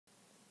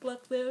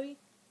BlackBerry.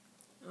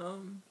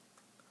 Um,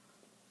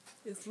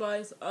 it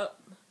slides up,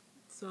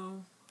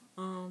 so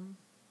I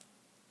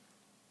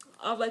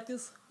like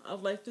this. I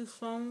like this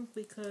phone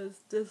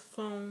because this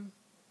phone,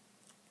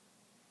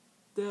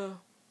 the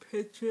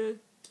picture,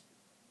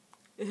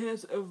 it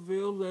has a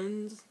real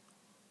lens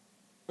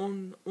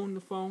on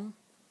the phone.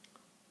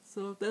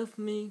 So that's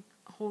me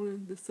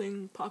holding the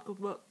same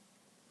pocketbook.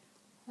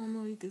 I don't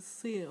know if you can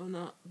see it or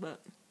not,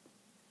 but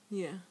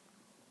yeah.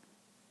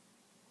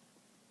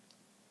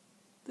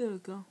 There we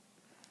go.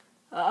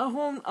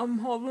 I'm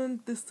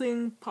holding the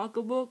same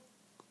pocketbook,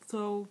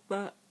 so,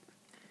 but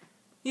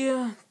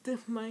yeah, this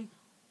is my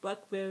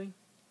BlackBerry.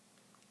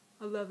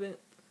 I love it,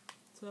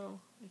 so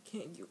you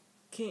can't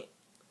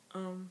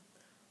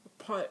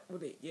part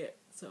with it yet.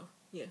 So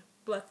yeah,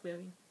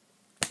 BlackBerry.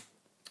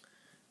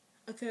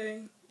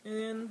 Okay,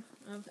 and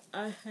then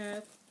I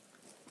have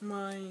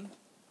my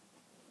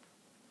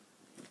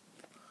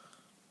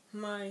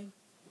my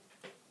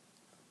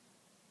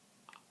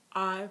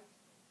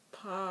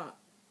iPod,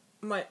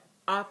 my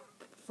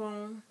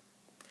iPhone.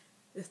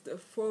 It's the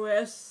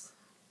 4S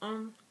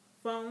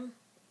phone,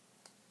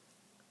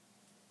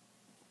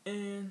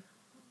 and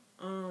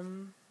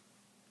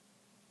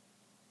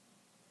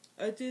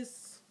I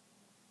just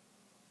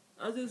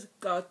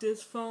got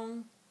this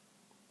phone,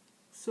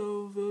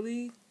 so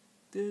really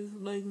there's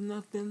really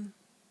nothing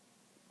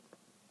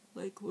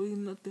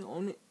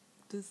on it,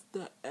 just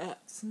the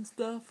apps and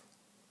stuff.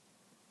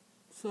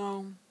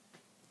 So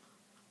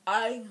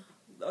I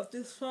love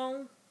this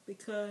phone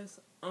because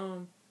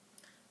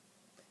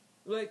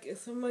like if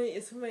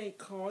somebody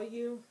call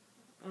you,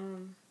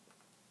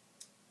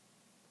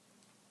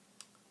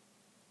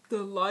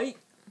 the light,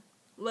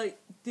 like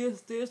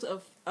there's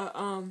a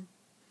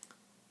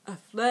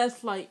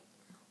flashlight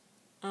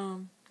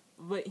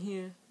right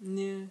here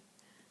near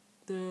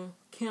the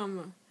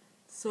camera.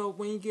 So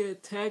when you get a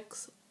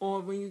text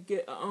or when you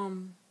get a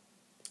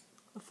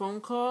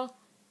phone call,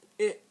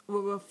 it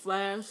will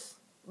flash,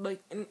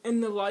 like,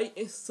 and the light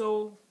is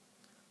so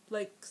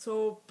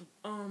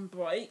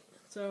bright.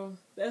 So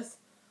that's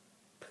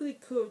pretty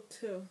cool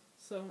too.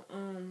 So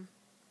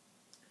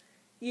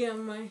yeah,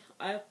 my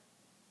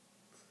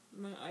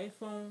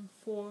iPhone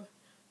 4,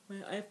 my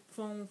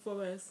iPhone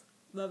 4S,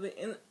 love it,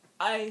 and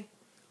I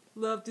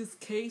love this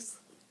case.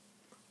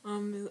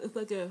 It's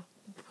like a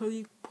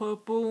pretty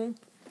purple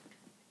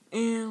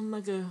and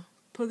like a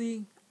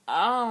pretty,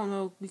 I don't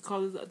know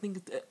because I think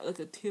it's like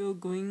a teal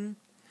green,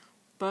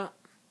 but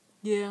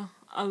yeah,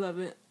 I love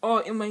it. Oh,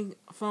 and my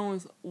phone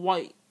is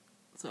white,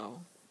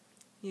 so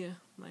yeah,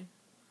 my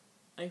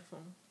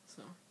iPhone.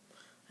 So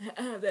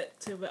I have that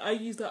too, but I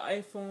use the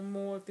iPhone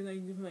more than I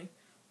use my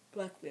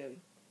BlackBerry.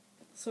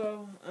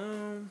 So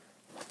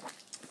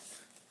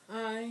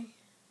I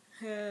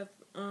have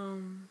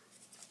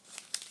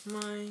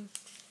my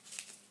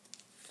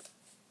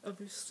a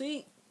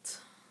receipt.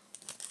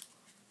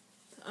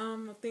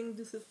 I think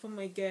this is for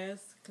my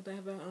gas because I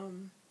have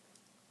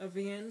a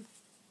van,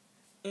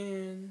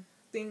 and I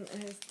think I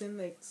have spent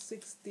like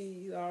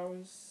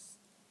 $60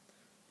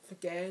 for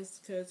gas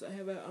because I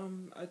have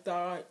a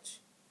Dodge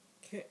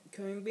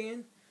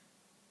Caravan.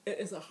 It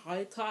is a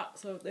high top,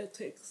 so that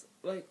takes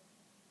like,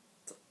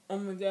 oh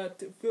my god,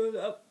 to fill it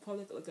up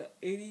probably like a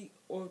 80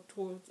 or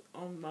towards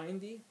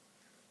 90.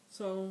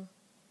 So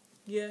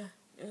yeah,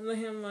 and I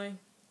have my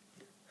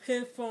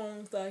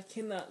headphones that I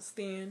cannot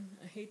stand.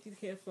 I hate these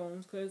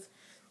headphones because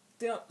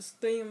they don't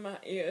stay in my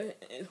ear.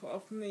 It's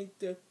hard for me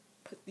to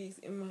put these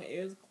in my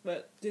ears,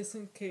 but just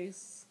in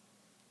case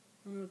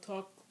I'm gonna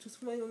talk to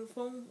somebody on the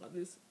phone, I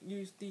just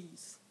use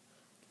these.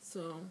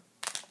 So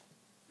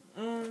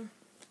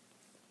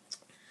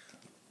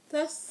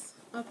that's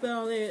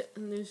about it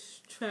in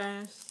this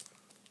trash.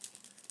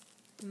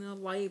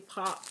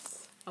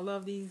 Lollipops. I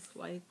love these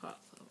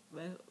lollipops.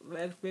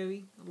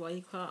 Raspberry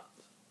lollipops.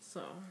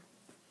 So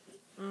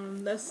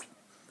that's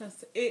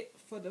it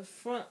for the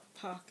front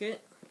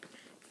pocket.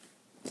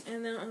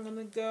 And then I'm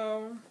gonna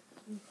go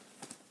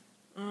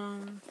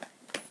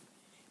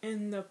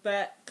in the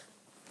back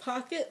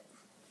pocket.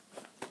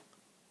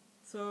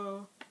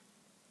 So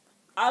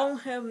I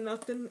don't have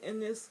nothing in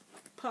this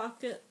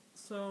pocket,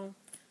 so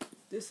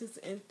this is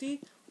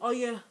empty. Oh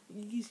yeah,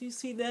 you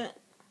see that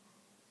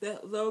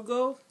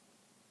logo?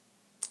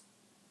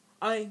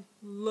 I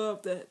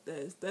love that.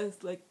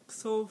 That's like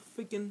so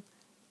freaking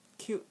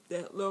cute,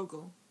 that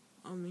logo.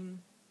 I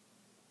mean,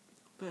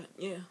 but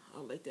yeah,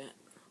 I like that.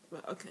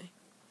 But okay.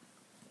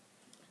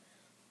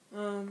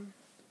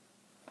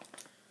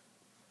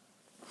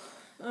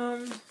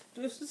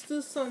 This is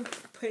just some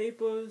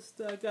papers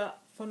that I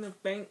got from the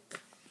bank.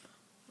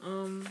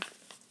 I'm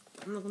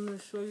not gonna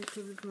show you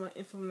because it's my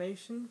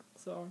information.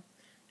 So,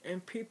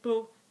 and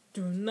people,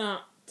 do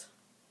not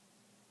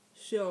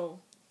show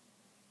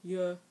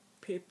your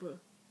paper,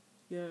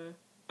 your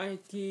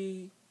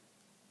ID,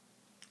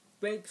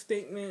 bank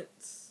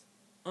statements,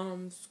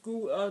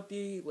 school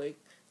ID. Like,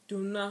 do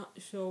not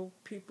show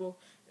people.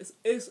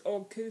 It's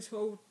okay to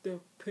show the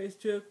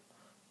picture,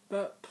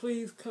 but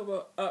please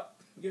cover up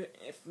your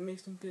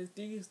information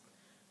because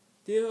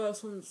there are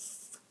some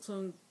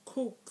some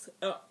crooks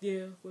out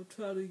there will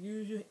try to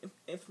use your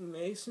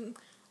information.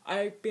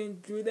 I've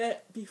been through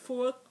that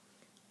before,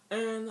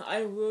 and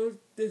I will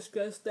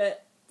discuss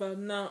that, but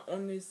not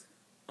on this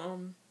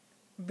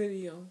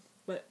video.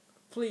 But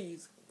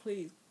please,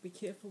 please be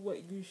careful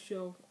what you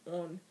show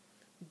on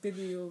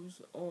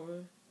videos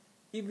or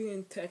even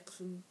in text,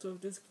 and so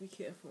just be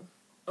careful.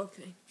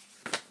 Okay.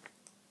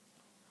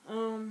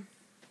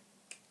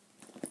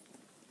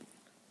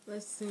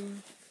 Let's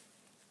see.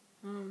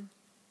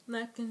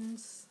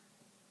 Napkins.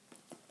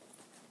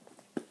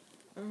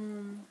 I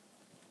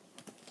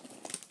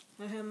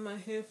have my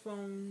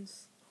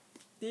headphones.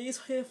 These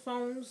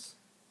headphones,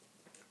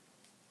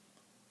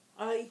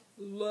 I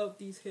love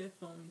these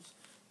headphones.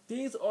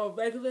 These are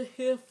regular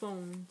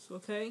headphones,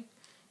 okay?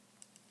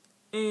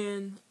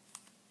 And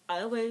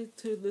I like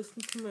to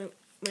listen to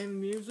my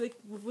music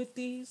with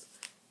these.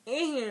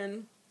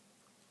 And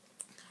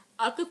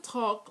I could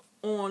talk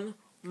on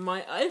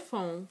my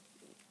iPhone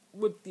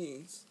with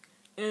these.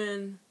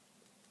 And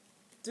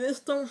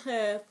this don't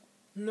have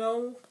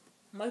no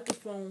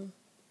microphone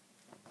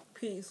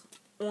piece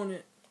on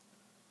it.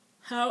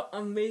 How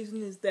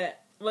amazing is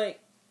that?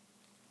 Like,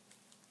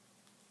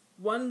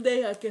 one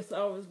day I guess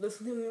I was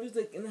listening to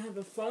music and I had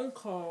a phone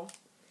call,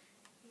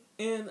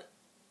 and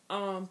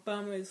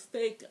by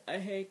mistake I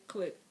had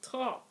clicked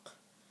talk,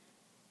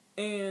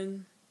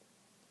 and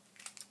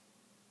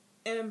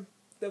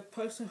the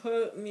person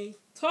heard me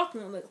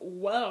talking. I'm like,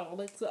 wow,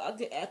 like, so I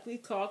can actually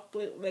talk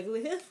with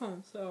regular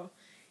headphones. So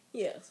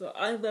yeah, so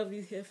I love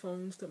these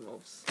headphones the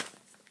most.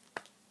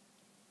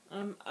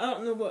 I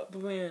don't know what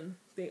brand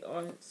they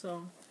are,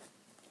 so,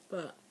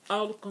 but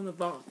I'll look on the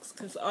box,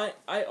 because I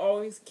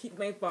always keep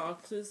my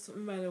boxes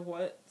no matter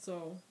what,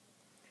 so.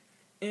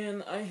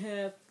 And I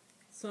have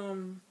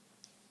some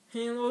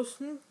hand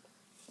lotion.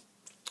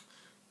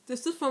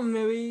 This is from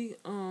Mary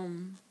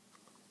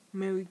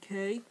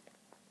Kay.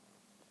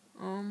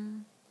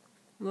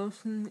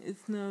 Lotion. It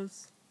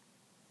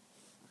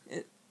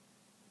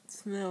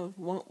smells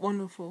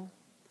wonderful.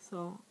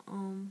 So,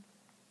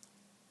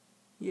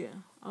 yeah,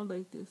 I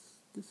like this.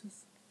 This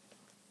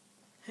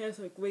has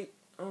a great,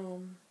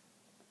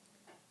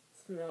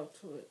 smell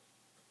to it.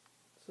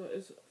 So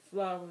it's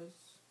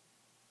flowers,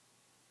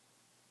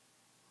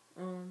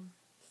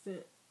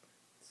 scent.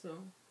 So,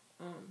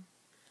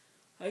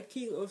 I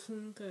keep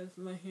lotion because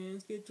my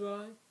hands get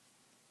dry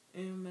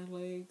and my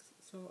legs.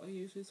 So I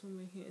use this on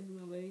my hands,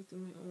 my legs,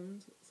 and my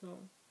arms. So,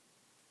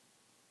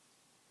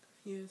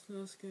 yeah, it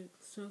smells good.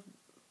 It smells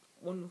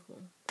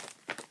wonderful.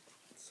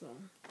 So,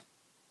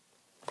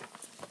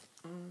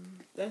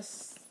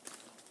 that's,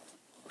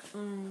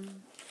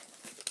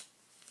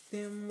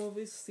 then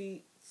movie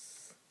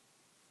seats.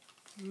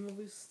 I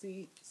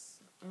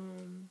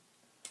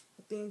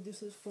think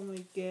this is for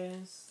my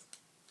gas.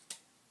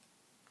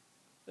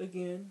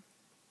 Again.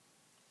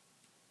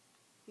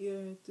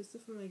 Yeah, this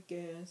is for my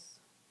gas.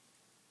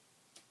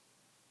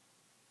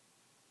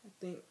 I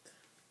think.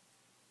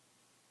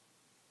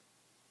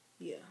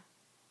 Yeah.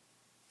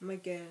 My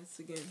gas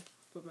again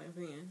for my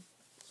van.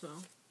 So,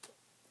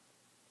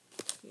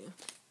 yeah.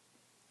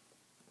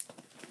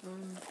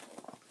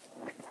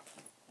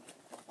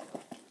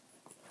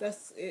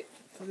 That's it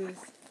for this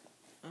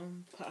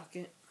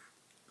pocket.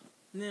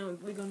 Now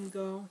we're gonna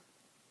go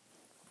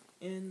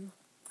in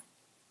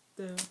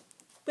the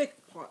big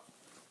part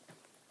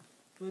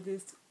for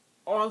this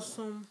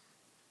awesome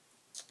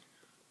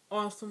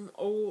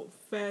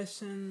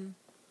old-fashioned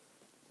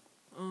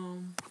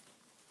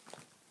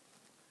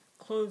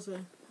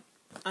closer,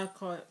 I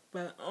call it,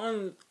 but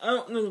I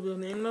don't know the real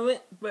name of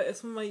it, but it's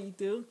somebody you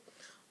do.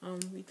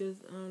 Because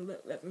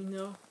let me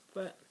know.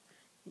 But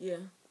yeah,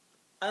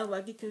 I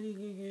like it because you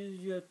can use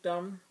your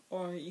thumb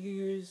or you can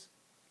use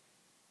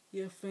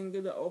your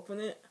finger to open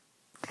it.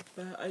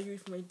 But I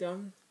use my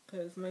thumb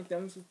because my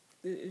thumb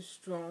is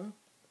strong.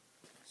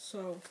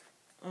 So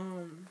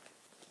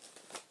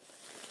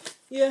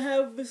yeah, I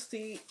have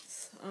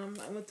receipts.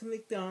 I went to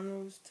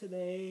McDonald's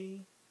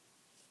today.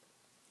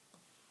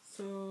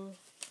 So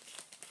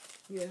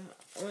yeah,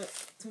 I went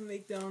to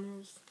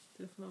McDonald's.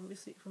 This is my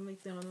receipt from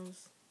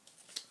McDonald's.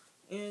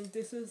 And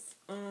this is,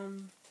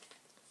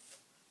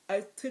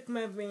 I took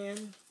my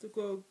van to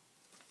go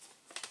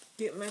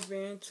get my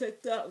van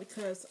checked out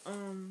because,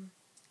 oh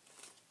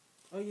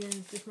yeah,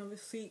 this is my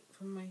receipt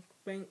from my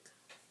bank.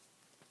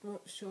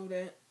 Won't show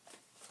that.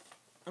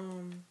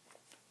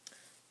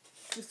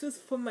 This is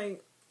for my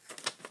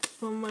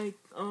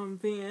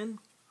van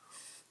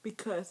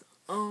because,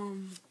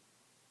 I'm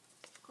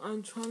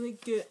trying to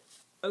get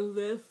a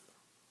lift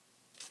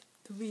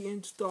to be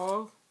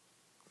installed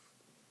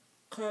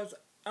because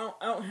I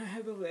don't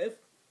have a lift.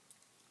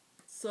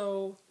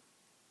 So,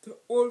 in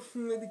order for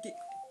me to get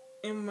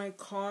in my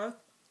car,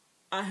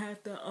 I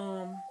had to,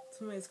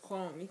 somebody's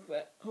calling me,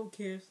 but who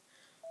cares?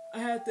 I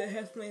had to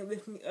have somebody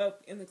lift me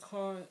up in the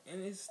car,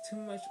 and it's too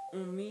much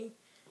on me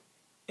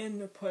and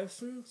the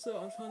person, so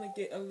I'm trying to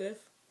get a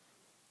lift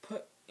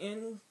put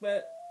in,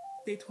 but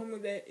they told me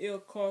that it'll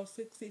cost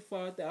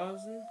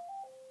 $65,000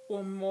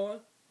 or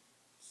more.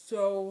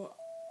 So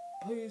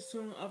pretty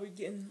soon I'll be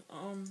getting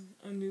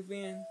a new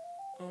van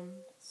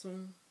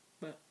soon,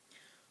 but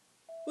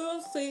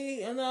we'll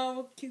see, and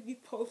I'll keep you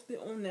posted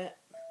on that.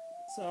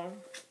 So,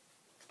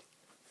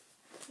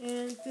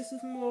 and this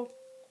is more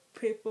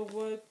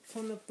paperwork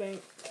from the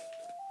bank.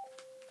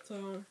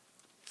 So,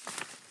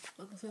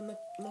 like I said,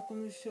 I'm not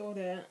going to show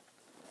that.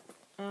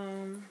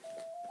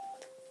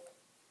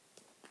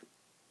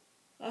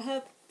 I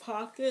have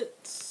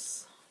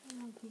pockets. I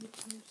don't know if you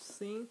can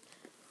see,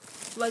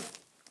 like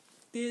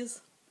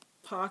these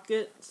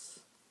pockets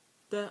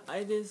that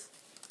I just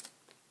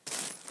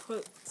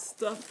put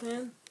stuff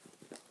in.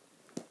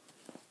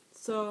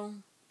 So,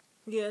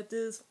 yeah,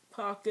 there's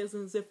pockets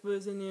and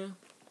zippers in there.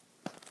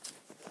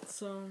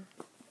 So,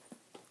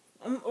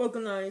 I'm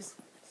organized.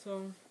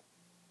 So,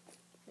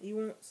 you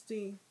won't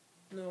see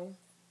no,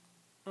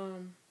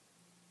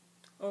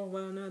 oh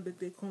well, now that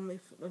they call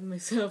my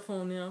cell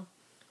phone now.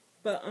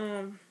 But,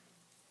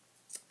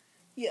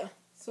 yeah.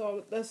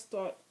 So, let's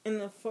start. In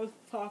the first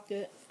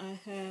pocket, I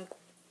have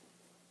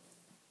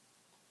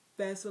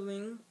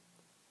Vaseline.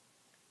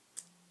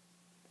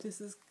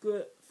 This is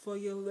good for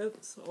your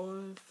lips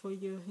or for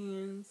your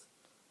hands.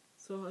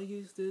 So, I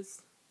use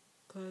this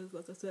because,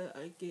 like I said,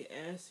 I get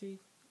ashy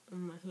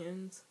on my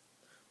hands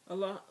a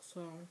lot.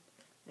 So,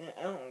 and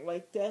I don't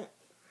like that.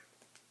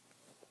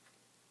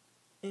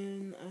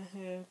 And I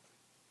have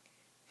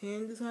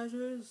hand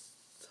sanitizers.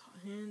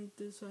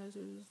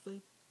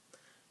 Like,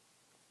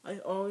 I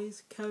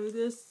always carry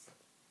this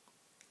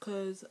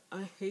because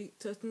I hate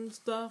touching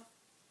stuff.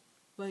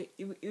 Like,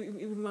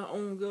 even my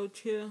own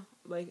wheelchair.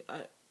 Like,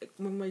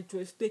 with my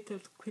joystick,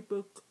 because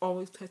people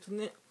always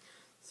touching it.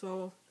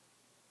 So,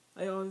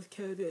 I always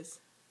carry this.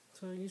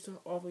 So, you should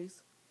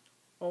always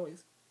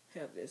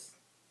have this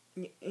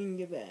in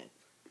your bag.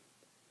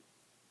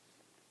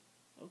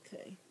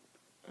 Okay.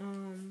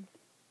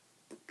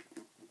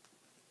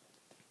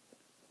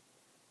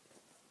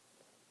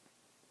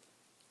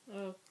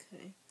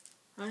 Okay.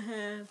 I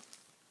have,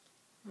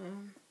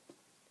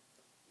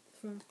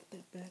 just want to put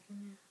that back in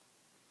there.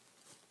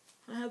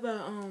 I have a,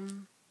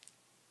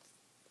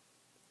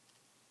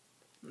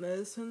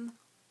 medicine,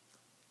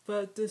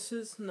 but this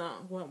is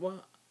not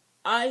what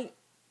I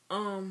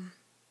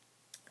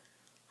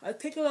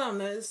take a lot of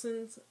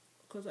medicines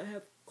because I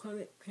have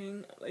chronic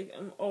pain. Like,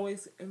 I'm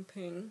always in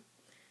pain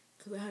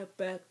because I have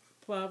back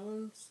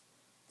problems.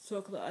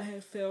 So, because I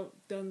have failed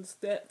down the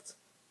steps,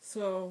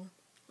 so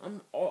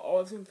I'm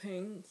always in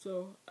pain.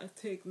 So I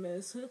take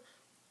medicine,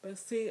 but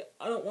see,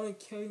 I don't want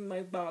to carry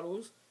my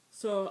bottles,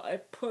 so I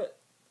put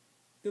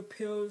the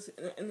pills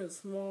in a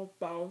small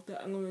bottle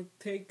that I'm gonna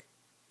take,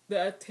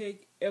 that I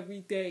take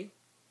every day.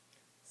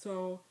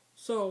 So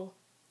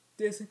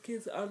just in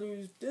case I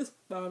lose this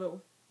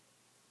bottle,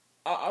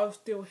 I'll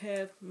still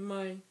have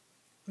my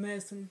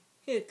medicine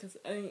here because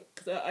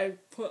I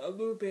put a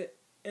little bit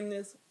in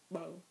this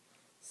bottle.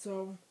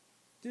 So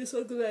this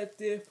is a good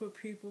idea for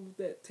people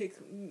that take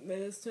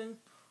medicine,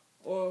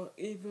 or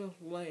even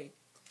like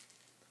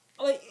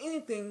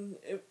anything.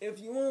 If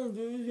you want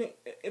to lose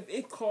it, if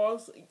it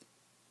costs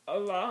a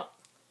lot,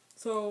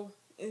 so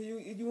if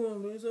you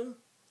want to lose them,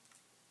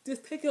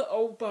 just take an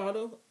old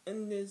bottle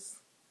and just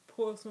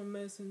pour some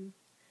medicine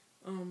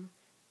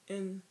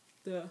in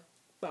the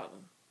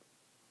bottle.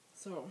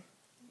 So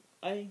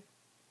I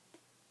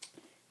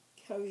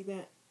carry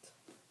that.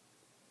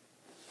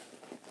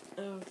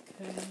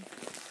 Okay.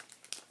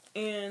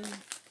 And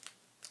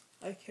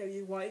I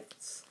carry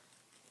wipes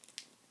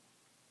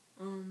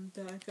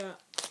that I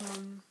got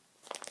from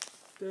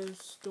the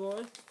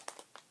store.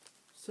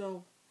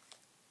 So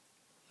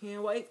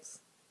hand wipes,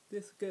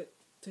 this is good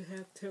to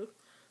have too,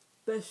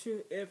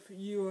 especially if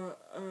you are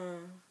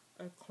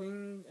a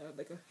clean,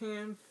 like a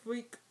hand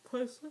freak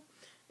person,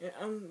 and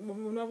I'm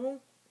one of them.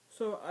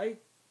 So I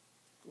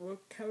will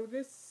carry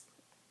this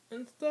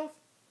and stuff.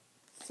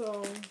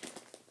 So,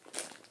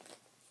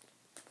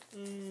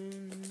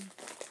 and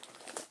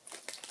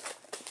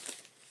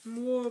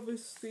more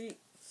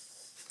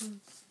receipts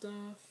and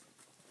stuff.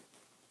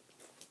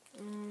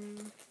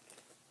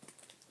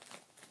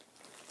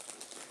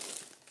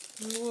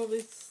 More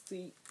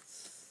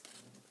receipts.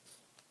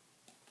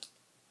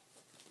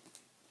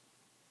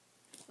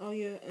 Oh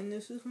yeah, and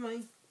this is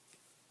my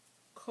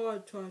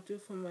card charger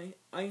for my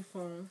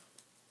iPhone.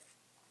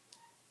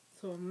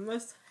 So I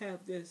must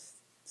have this,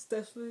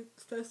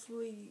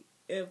 especially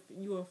if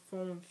you're a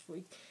phone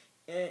freak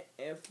and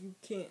if you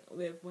can't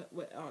live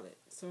without it.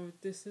 So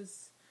this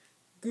is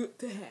good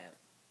to have.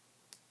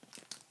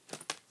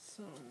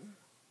 So,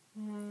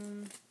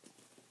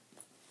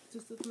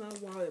 this is my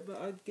wallet,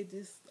 but I'll get to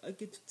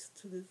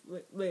this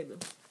later.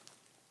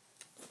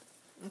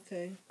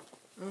 Okay.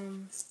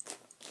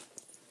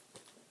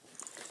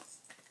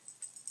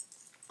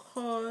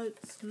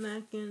 Cards,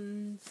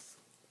 napkins,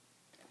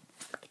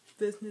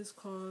 business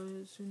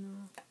cards,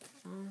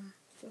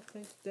 stuff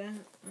like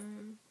that.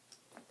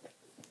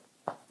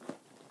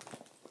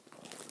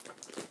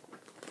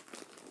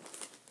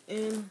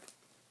 And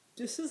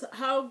this is,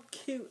 how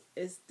cute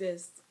is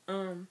this?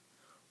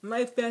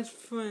 My best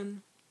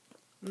friend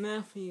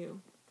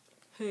Matthew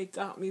K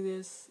got me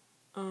this.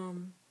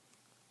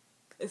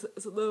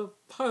 It's a little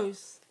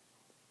purse,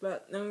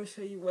 but let me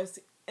show you what's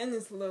in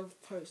this little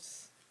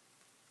purse.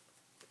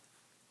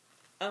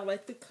 I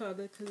like the color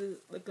because it's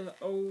like an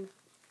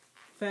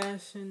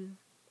old-fashioned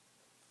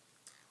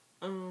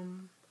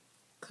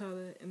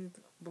color and it's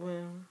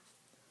brown.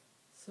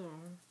 So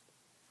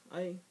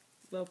I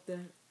love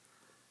that.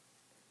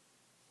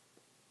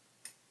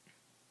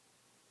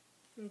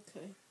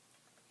 Okay.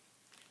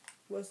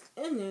 What's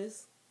in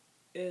this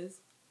is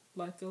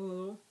like a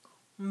little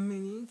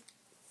mini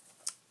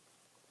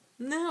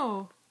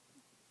nail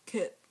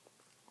kit.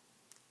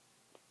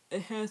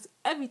 It has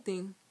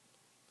everything.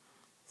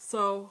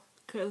 So,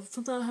 cause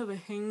sometimes I have a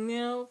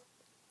hangnail,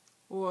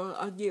 or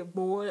I get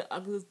bored, I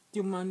just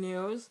do my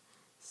nails.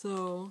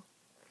 So,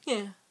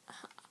 yeah,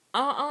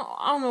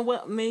 I don't know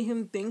what made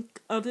him think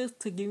of this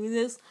to give me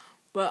this,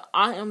 but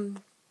I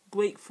am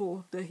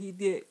grateful that he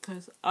did,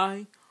 cause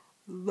I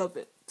love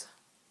it.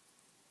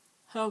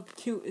 How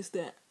cute is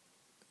that?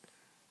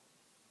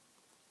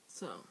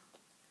 So,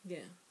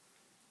 yeah.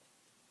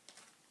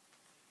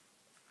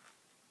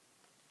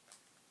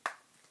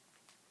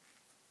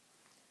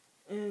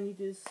 And you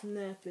just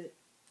snap it,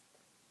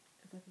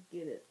 if I could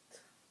get it.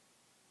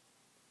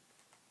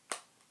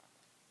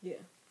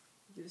 Yeah,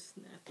 just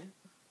snap it.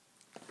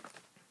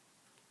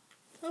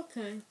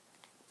 Okay.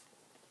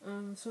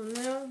 So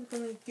now I'm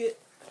gonna get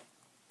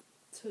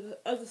to the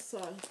other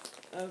side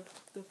of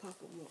the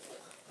pocketbook.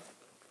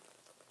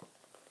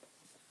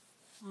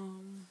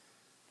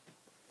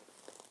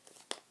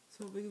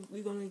 So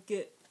we're gonna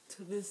get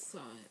to this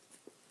side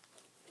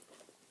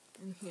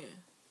in here.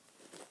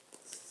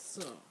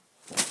 So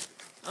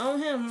I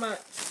don't have much,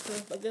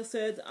 cause like I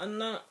said, I'm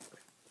not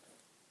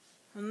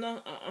a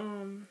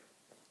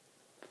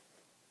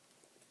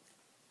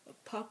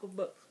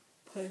pocketbook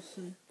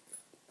person.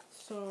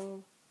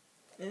 So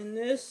in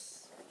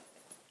this,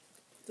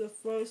 the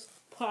first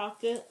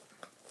pocket,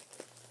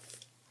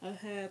 I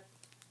have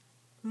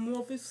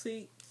more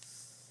receipts.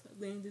 I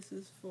think this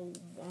is for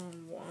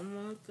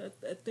Walmart. I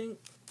think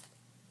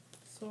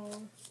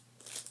so.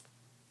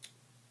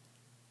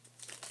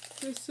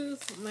 This is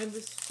my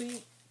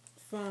receipt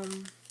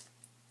from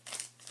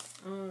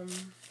let's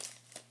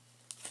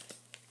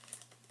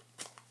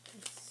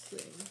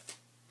see.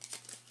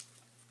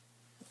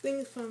 I think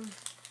it's from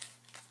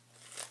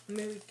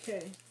Mary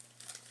Kay.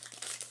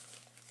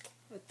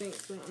 I think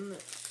so. I'm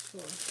not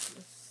sure.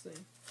 Let's see.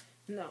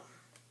 No.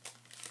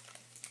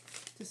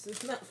 This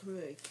is not from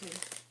Mary Kay.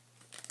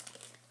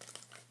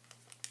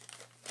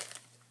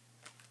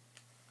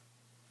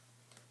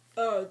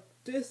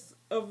 This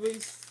a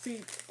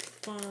receipt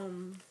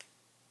from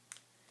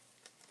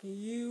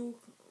You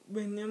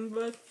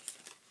Remember.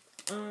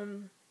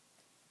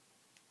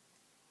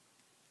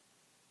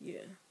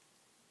 Yeah.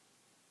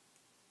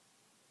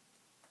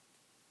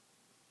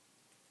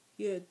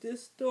 Yeah,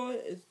 this store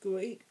is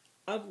great.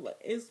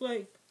 It's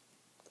like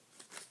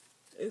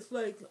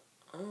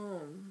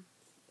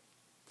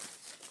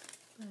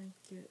thank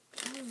you. I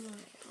don't know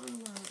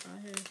what I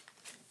have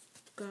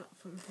got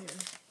from here,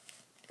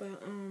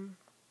 but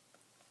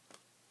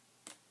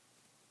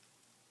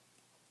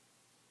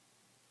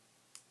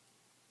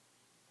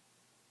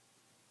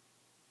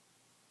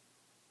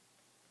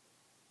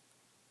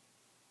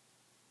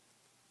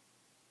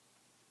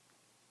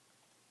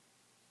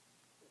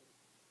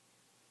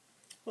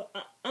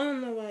I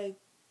don't know what I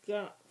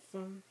got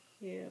from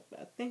here, but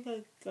I think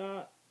I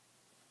got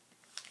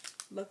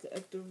look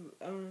at the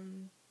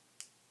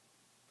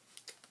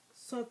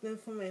something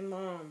from my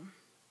mom.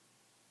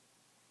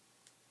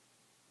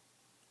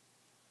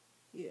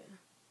 Yeah.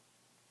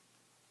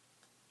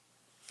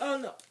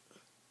 Oh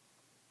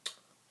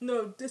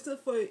no, this is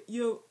for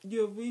your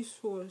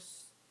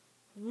resource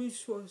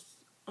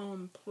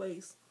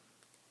place.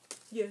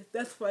 Yeah,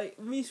 that's right.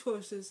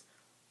 Resources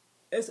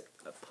is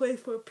a place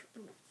for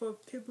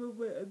people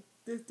with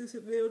a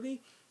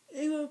disability.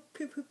 Even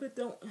people that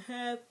don't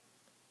have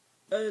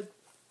a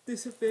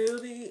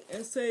disability,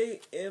 and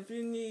say if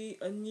you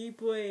need a knee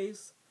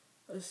brace,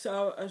 a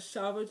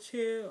shower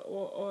chair,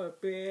 or a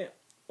bed,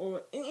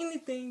 or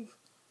anything.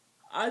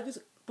 I just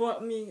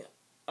bought me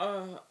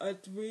a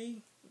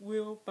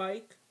 3-wheel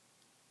bike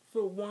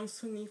for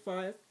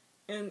 $175,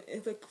 and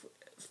it's like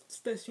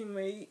specially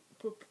made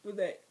for people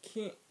that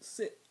can't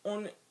sit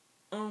on it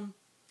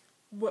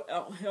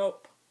without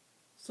help.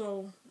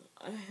 So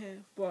I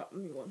have bought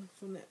me one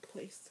from that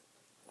place.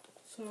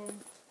 So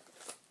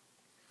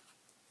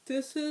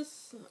this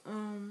is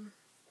from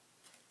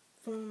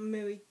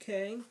Mary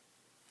Kay.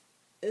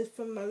 It's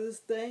from Mother's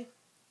Day.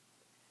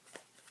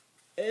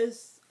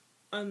 It's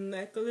a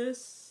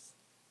necklace,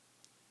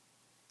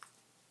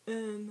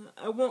 and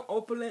I won't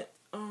open it.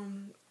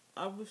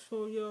 I will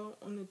show you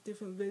on a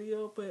different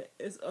video, but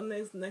it's a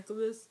nice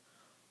necklace.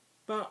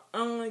 But I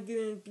don't want to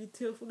get in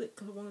detail for it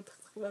because I want to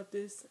talk about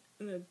this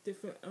in a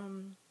different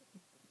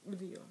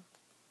video.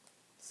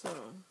 So,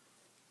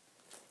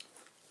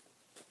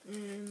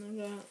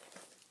 and I got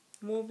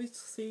more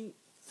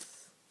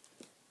receipts,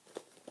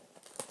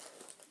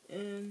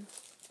 and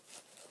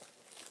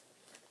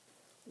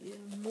Yeah,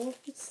 more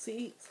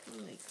receipts. Oh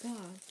my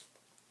god.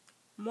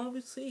 More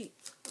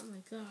receipts. Oh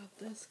my god,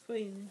 that's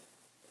crazy.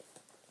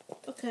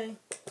 Okay.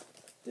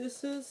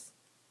 This is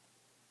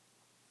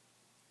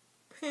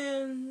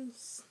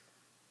pens.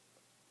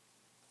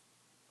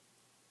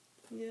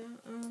 Yeah,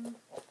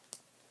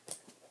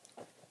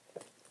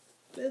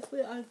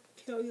 basically I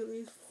carry at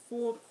least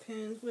 4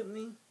 pens with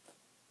me.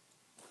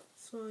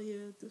 So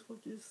yeah, this is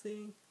what you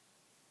see.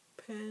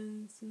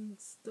 Pens and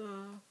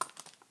stuff.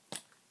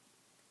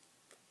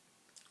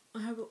 I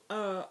have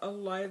a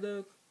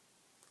lighter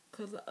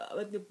because I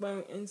like to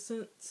burn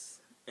incense,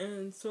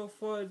 and so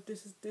far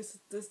this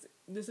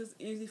is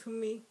easy for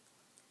me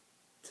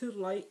to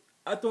light.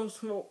 I don't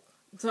smoke,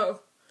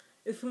 so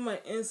it's for my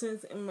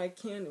incense and my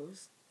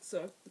candles.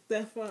 So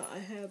that's why I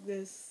have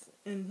this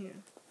in here.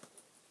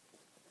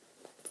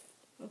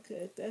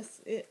 Okay, that's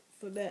it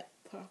for that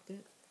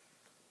pocket.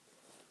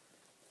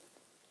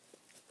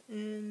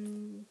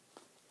 And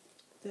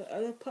the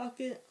other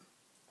pocket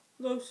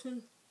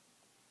lotion,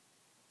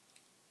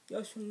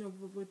 y'all should know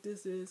what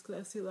this is because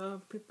I see a lot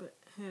of people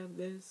have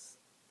this.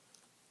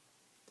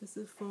 This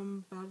is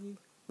from Body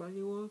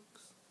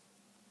Works,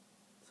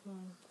 so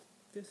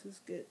this is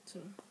good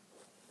too.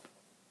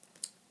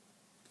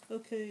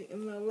 Okay,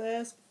 in my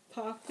last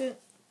pocket,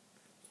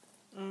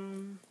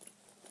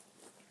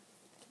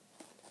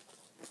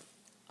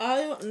 I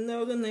don't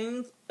know the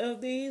names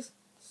of these,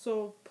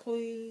 so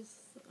please,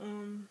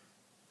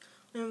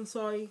 I'm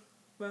sorry,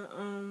 but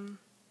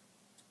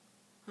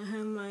I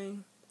have my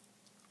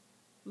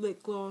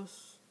lip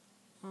gloss,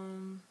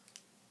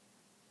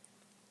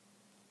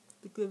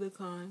 the glitter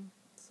kind.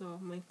 So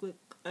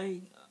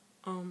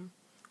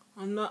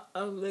I'm not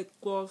a lip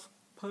gloss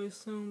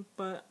person,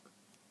 but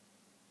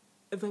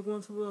if I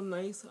want to real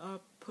nice,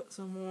 I'll put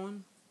some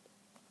on.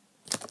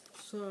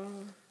 So,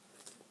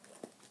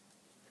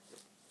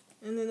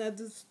 and then I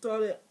just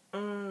started,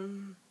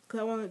 cause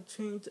I want to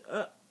change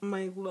up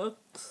my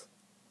looks.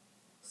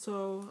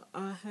 So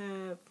I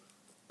have,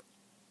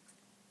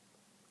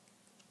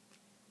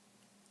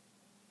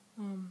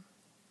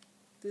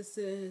 this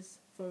is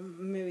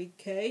from Mary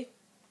Kay.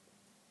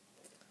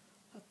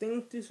 I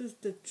think this is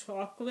the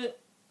chocolate.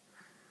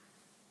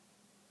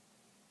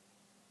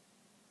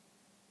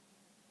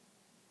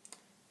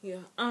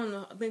 Yeah, I don't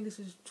know. I think this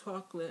is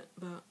chocolate,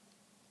 but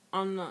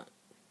I'm not.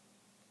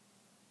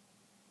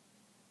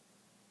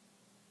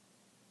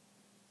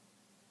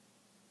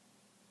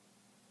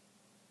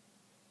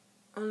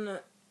 I'm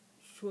not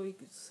sure you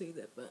can see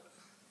that, but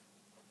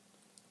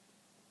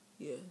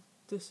yeah,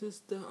 this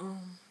is the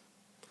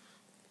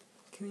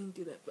Can't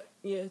do that, but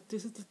yeah,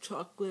 this is the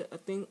chocolate. I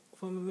think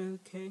from Mary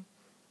Kay.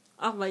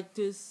 I like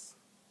this,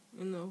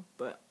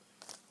 but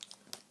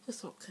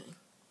it's okay.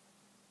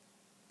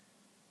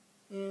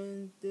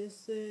 And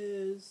this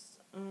is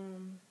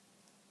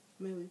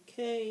Mary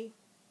Kay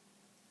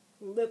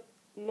lip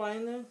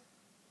liner.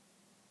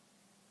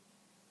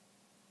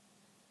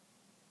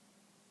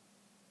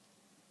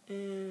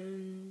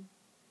 And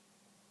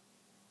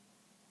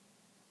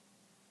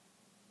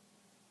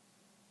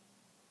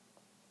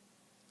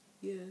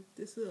yeah,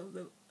 this is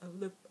a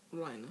lip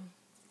liner.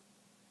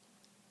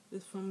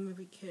 It's from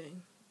Mary Kay.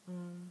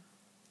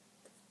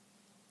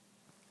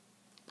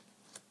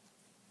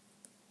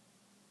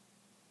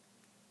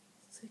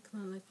 See, can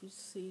I let you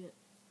see it?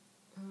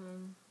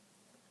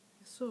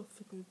 It's so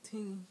freaking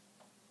teeny.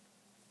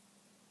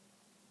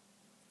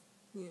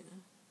 Yeah,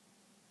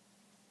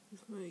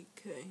 it's Mary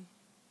Kay.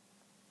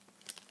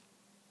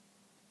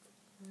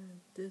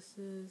 And this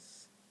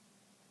is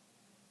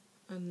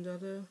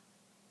another.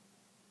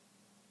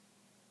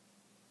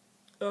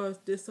 Oh, is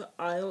this an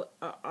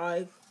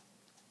eye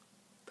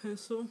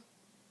pencil?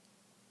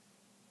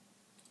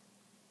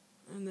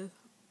 And that's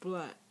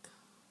black,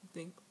 I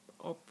think,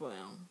 or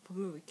brown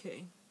from Mary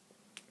Kay.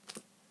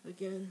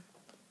 Again,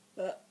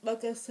 but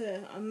like I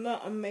said, I'm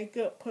not a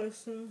makeup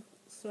person,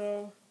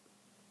 so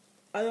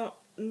I don't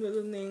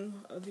know the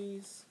name of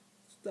these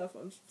stuff.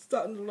 I'm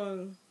starting to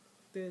learn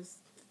this.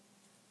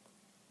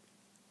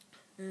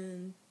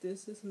 And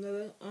this is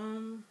another, I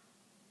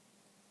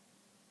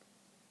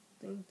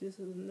think this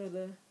is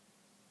another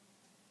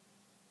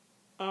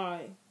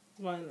eye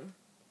liner.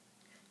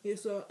 Yeah,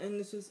 so, and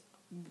this is,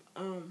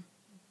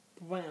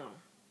 brown.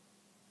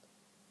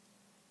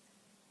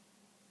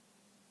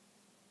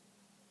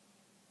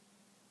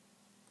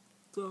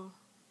 So,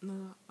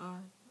 another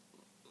eye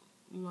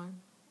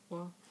line,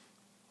 well,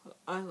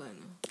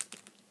 eyeliner.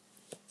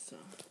 So,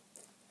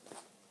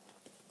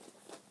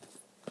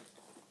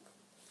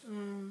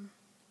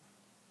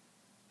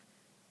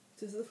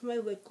 this is my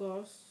lip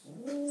gloss.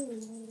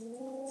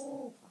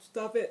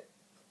 Stop it.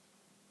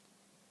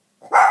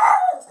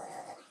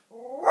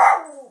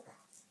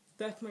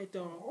 That's my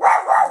dog.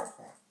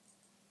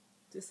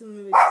 This is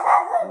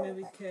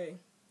Mary Kay.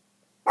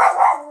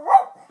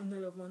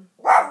 Another one.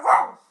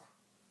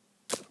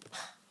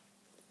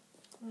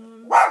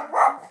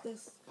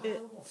 That's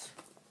it.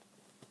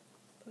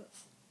 But,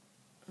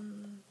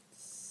 let's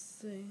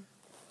see.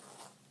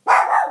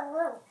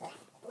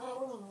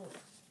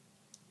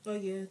 Oh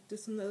yeah,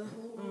 this another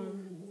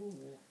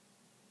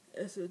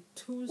it's a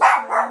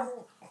two-sided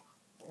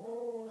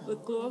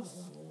lip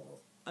gloss.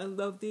 I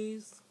love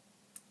these.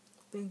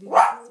 I think these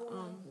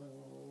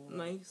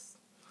nice.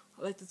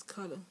 I like this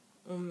color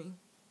on me.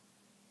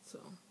 So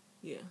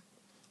yeah,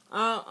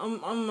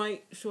 I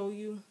might show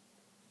you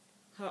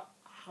how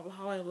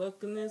I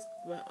look in this,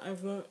 but I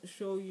won't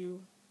show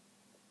you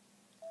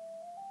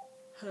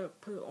how to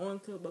put it on.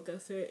 Cause like I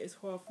said, it's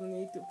hard for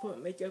me to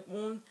put makeup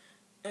on,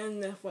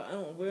 and that's why I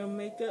don't wear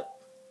makeup.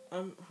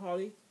 I'm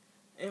Holly,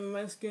 and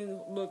my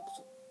skin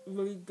looks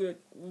really good.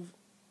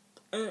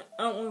 And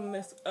I don't want to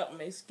mess up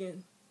my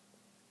skin.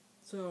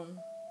 So,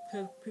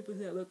 cause people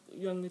say I look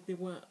younger than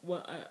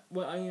what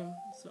I am.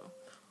 So,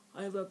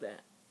 I love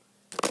that.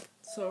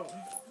 So,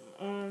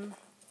 I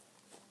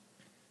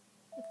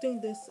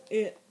think that's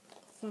it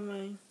for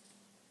my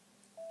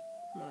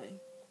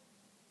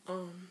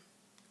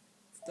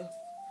stuff.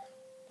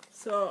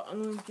 So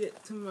I'm gonna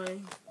get to my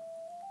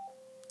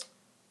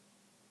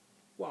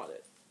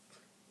wallet.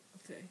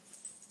 Okay.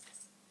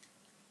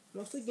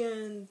 Once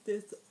again,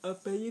 this a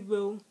Baby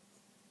Blue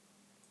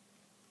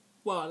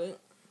wallet.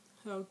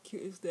 How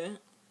cute is that?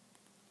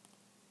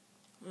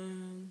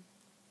 And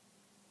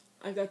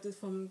I got this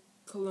from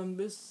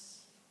Columbus.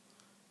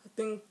 I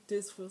think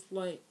this was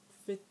like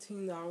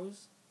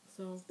 $15,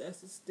 so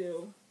that's a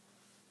steal.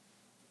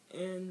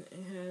 And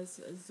it has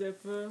a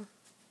zipper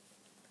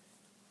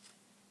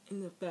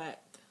in the back.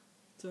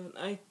 So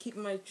I keep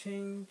my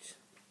change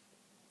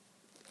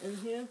in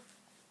here.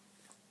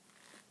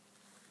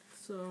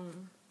 So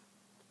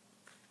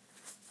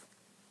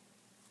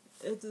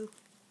it's just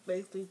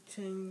basically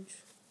change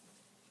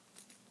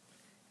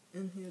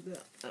in here.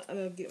 That I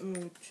gotta get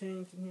more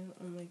change in here.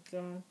 Oh my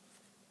god.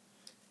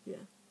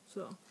 Yeah.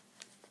 So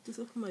this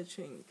is my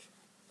change.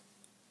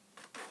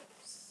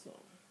 So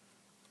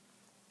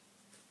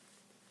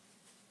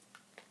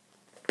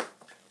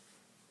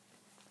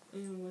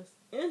and what's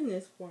in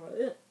this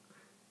wallet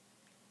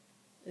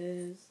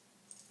is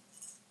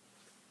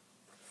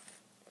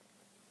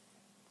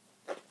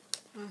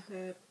I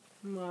have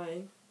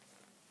my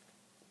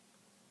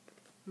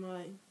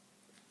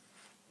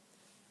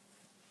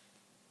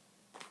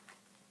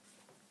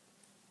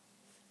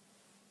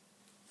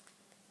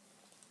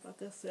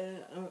like I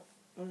said, I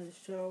want to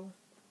show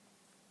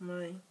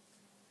my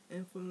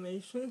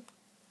information.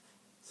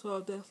 So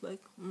that's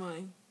like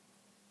my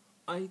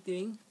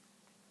ID.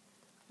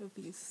 If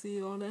you can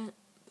see all that,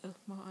 that's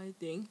my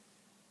ID.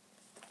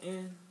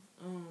 And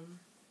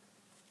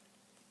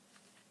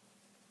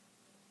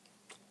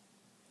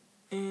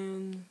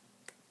and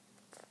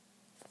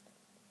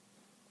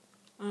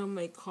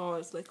my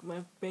cards, like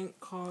my bank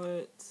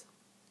cards,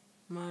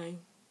 my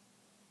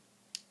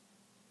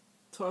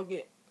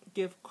Target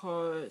gift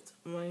cards,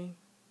 my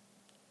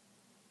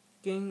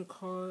game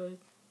card,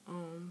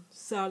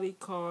 Sally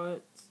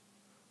cards,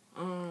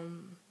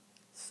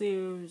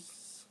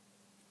 Sears,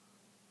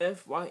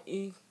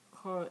 FYE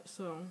card.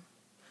 So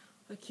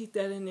I keep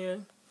that in there.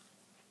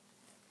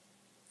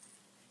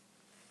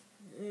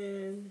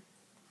 And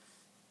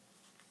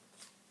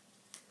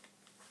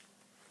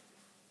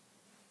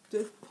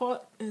this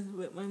part is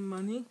with my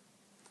money.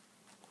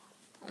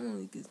 I don't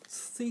know if you can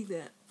see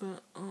that,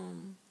 but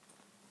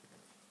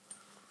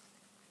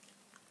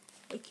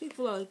I keep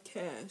a lot of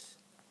cash.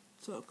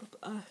 So, 'cause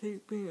I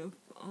hate being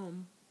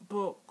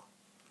broke.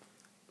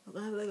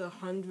 I have like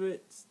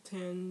hundreds,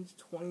 tens,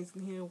 20s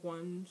in here,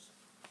 ones.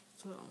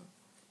 So,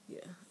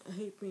 yeah, I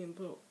hate being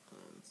broke.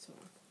 So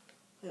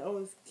I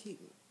always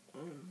keep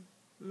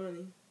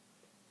money.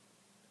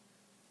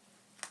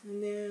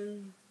 And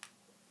then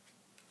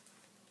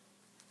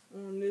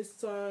on this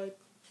side,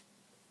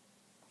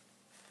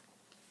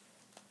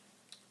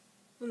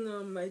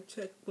 my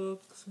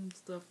checkbooks and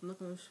stuff. I'm not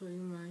gonna show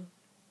you my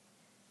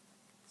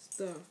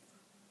stuff.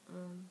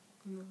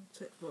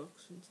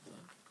 Checkbooks and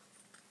stuff.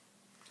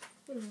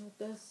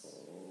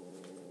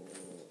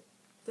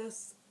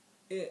 That's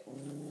it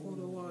for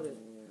the wallet.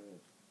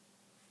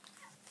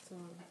 So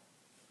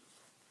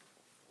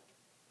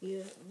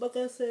yeah, like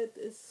I said,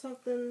 it's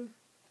something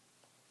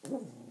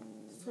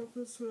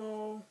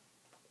small,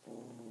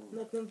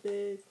 nothing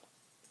big,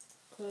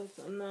 cause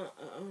I'm not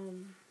a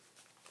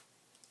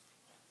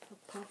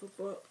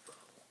pocketbook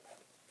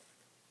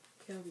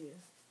carrier.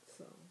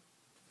 So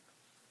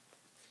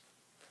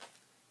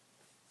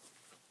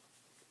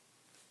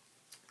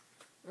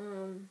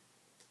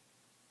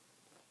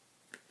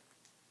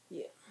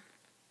yeah.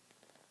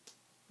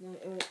 No,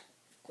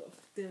 so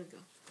there we go.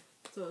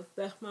 So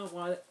that's my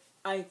wallet.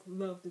 I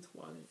love this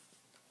wallet.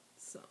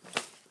 So,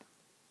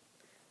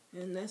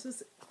 and that's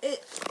just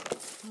it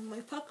on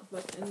my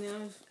pocketbook. And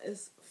now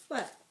it's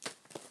flat.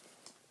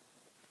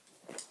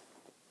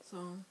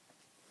 So,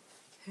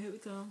 here we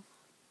go.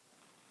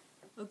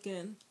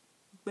 Again,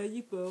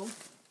 Baby Blue.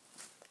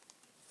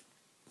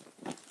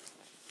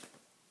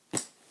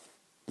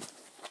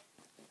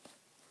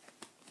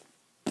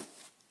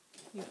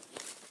 Yeah,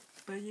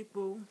 Baby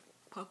Blue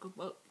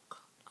pocketbook.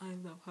 I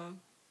love her.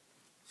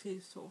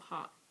 She's so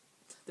hot.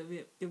 The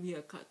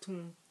real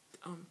cartoon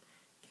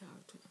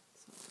character.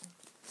 So,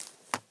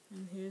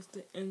 and here's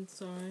the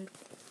inside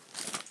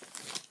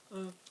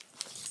of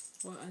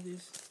what I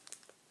just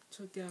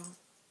took out.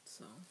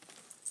 So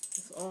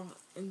it's all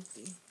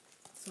empty.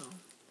 So,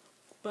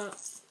 but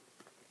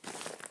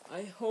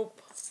I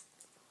hope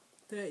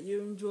that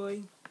you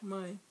enjoy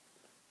my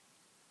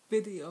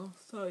video.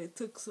 Sorry it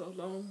took so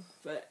long,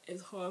 but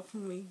it's hard for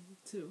me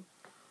to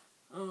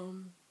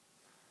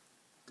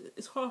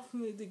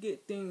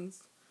get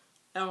things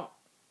out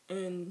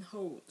and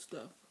hold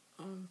stuff.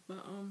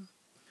 But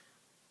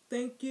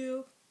thank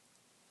you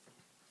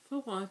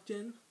for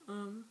watching.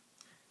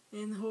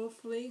 And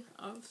hopefully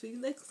I'll see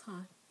you next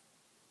time.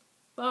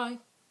 Bye.